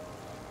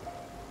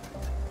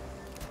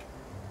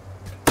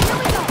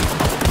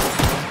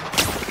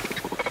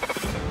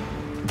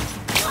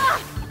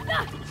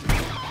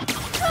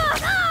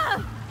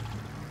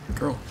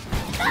 Girl.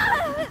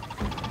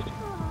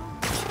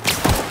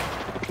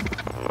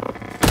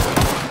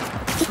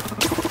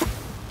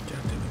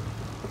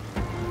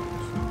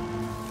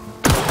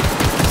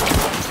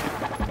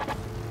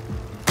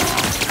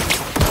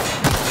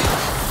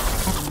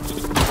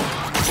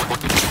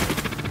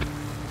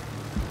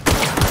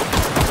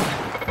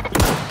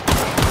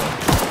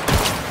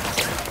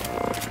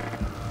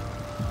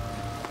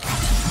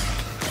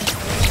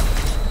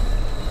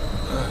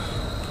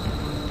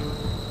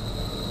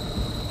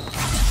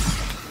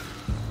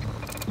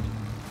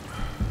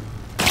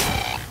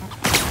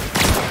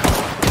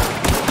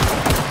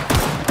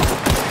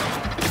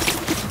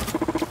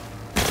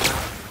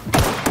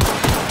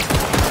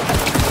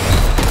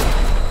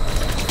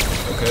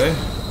 Okay.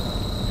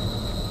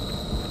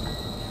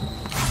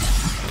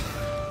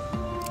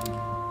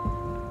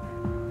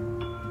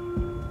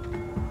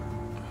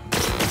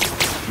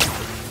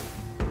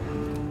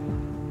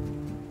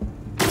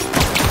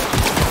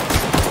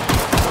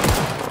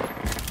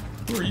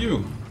 Who are you?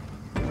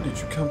 Where did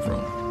you come from?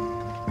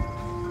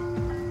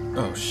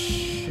 Oh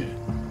shit.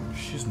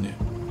 She's new.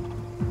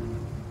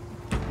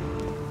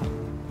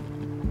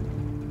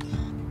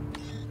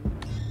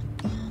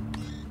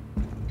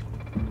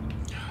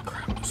 Oh,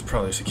 crap. It's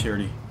probably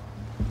security.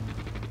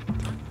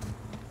 Come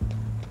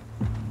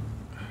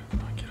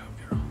on, get up,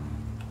 girl.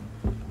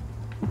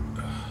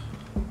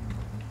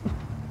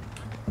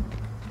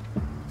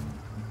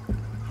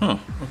 Huh,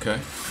 okay.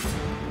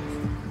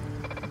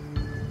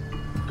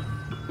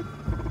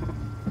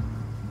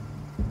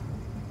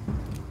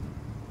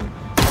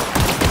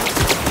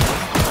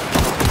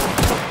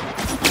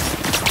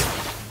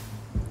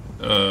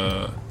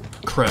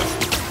 Crap.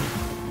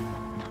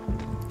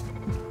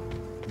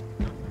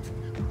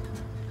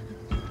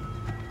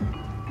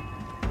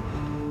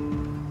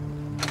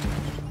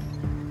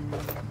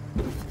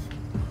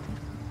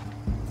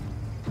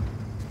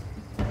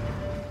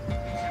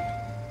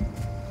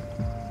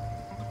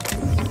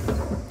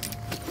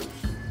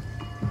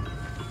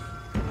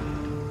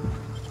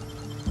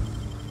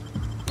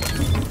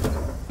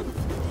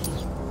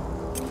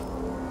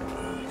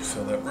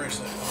 Sell that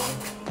bracelet.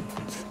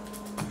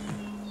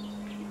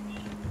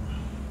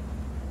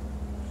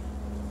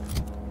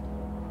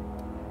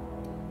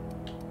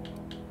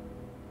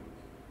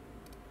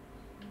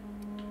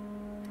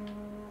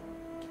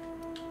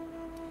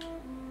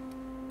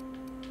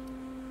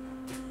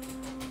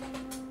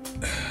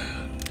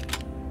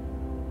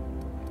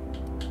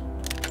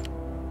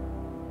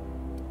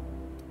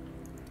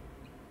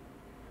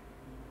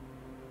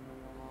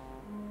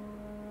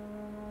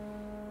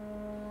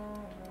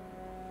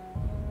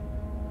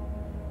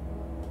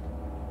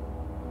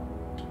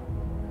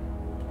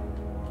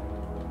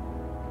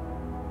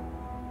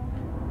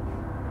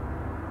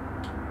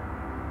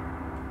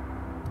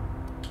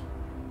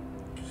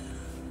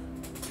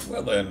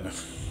 Well then.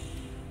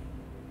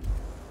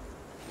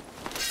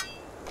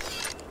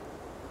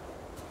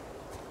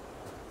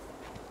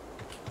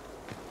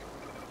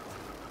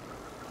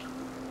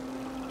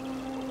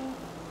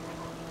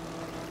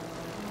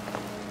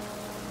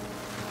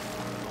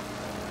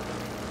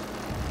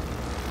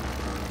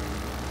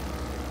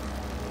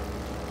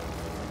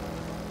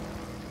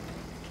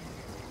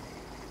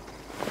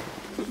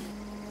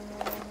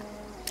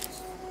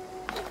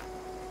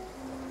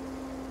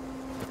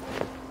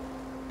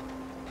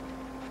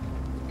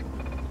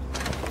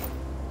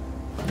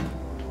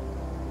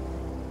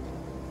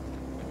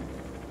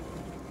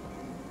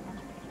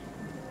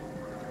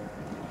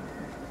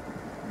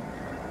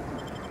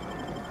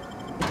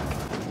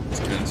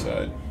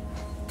 Inside.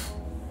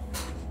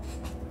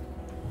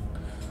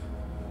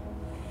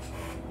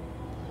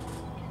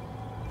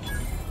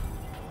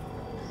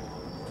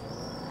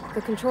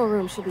 The control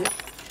room should be...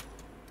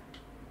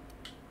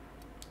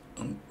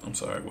 I'm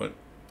sorry, what?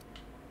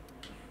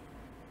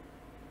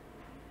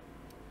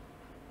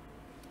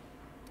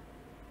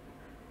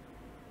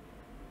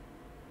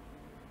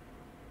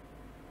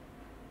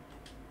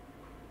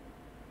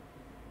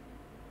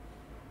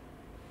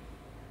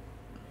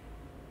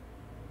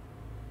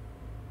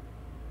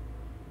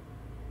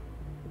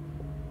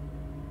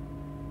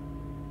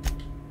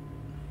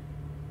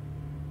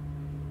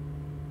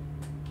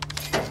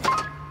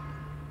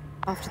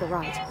 Off to the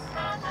right. I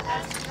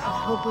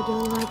hope we're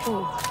doing the right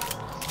thing.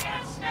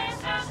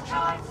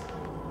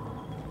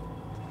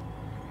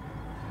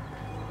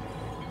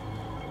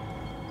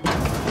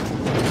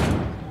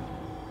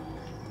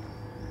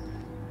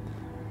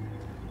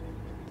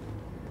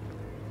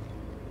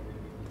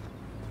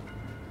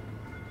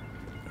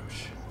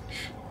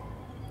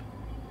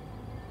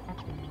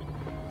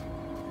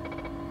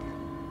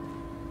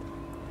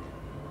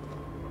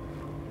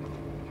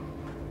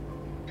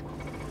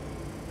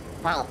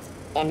 Halt.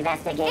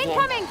 Investigation.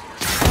 Incoming!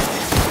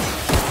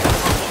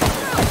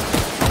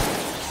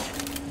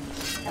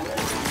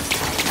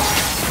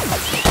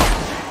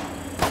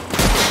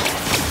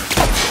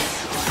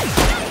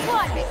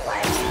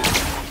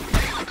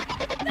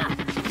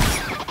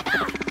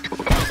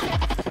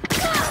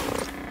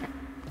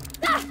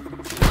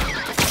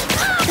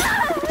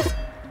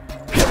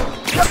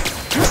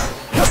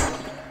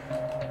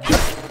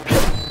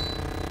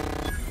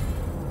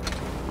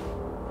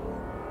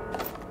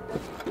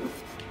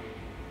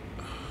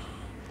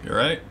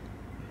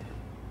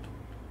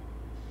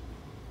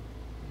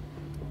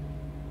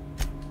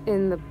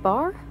 In the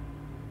bar?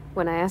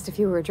 When I asked if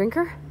you were a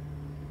drinker?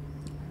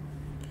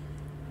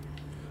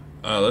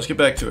 Let's get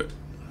back to it.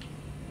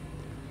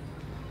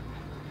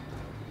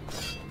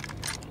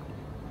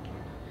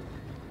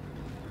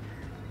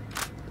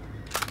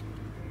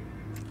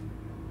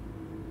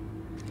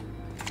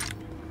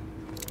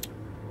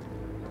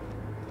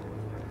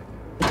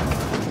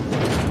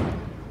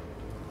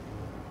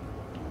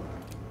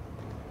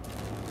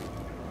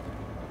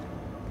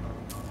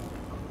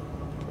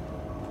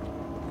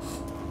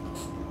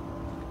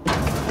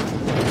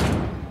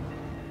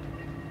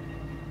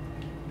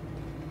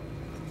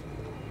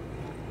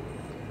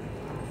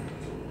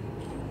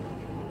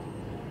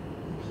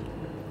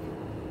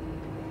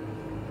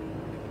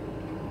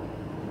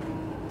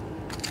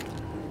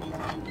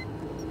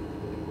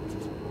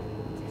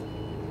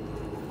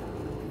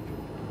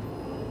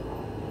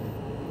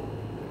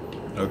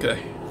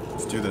 Okay,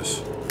 let's do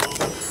this.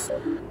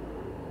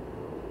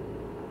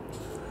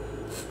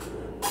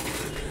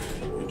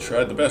 You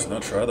tried the best, now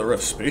try the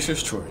rough.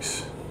 Spacer's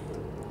choice.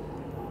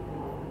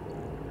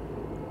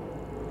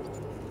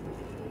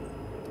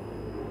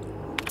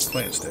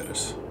 Plant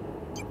status.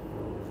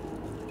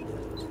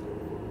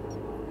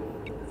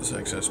 This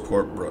access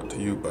port brought to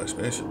you by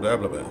Spacer. Blah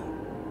blah blah.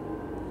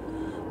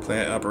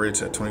 Plant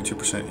operates at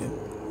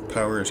 22%.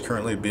 Power is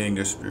currently being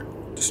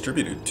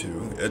distributed to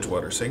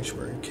Edgewater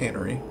Sanctuary,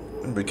 Cannery,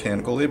 and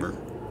Mechanical Labor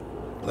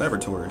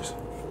Laboratories.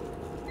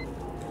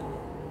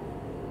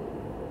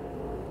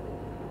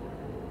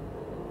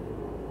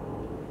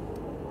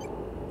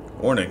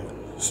 Warning,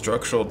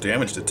 structural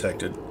damage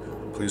detected.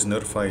 Please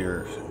notify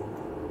your...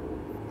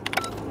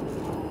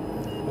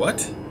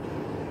 What?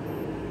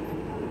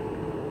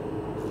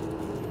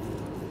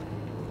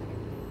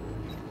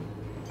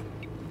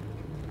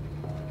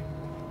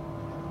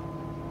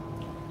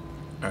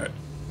 Alright.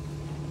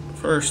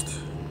 First...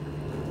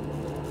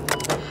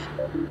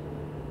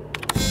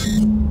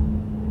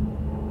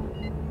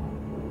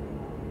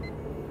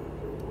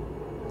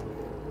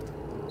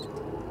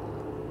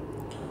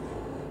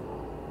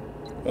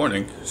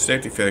 Warning,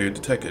 safety failure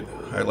detected.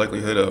 High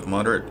likelihood of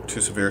moderate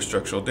to severe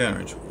structural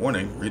damage.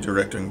 Warning,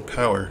 redirecting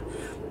power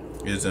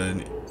is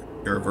an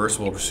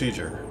irreversible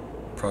procedure.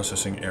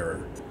 Processing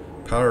error.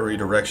 Power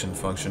redirection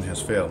function has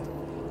failed.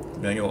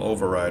 Manual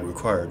override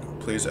required.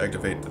 Please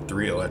activate the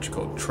 3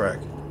 electrical track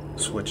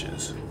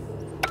switches.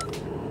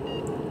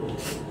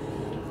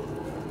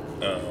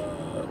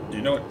 Do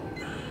you know what?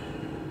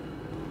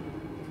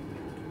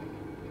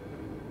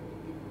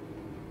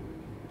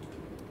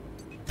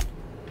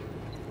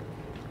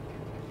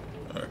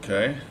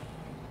 Okay.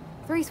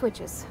 3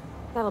 switches.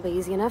 That'll be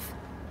easy enough.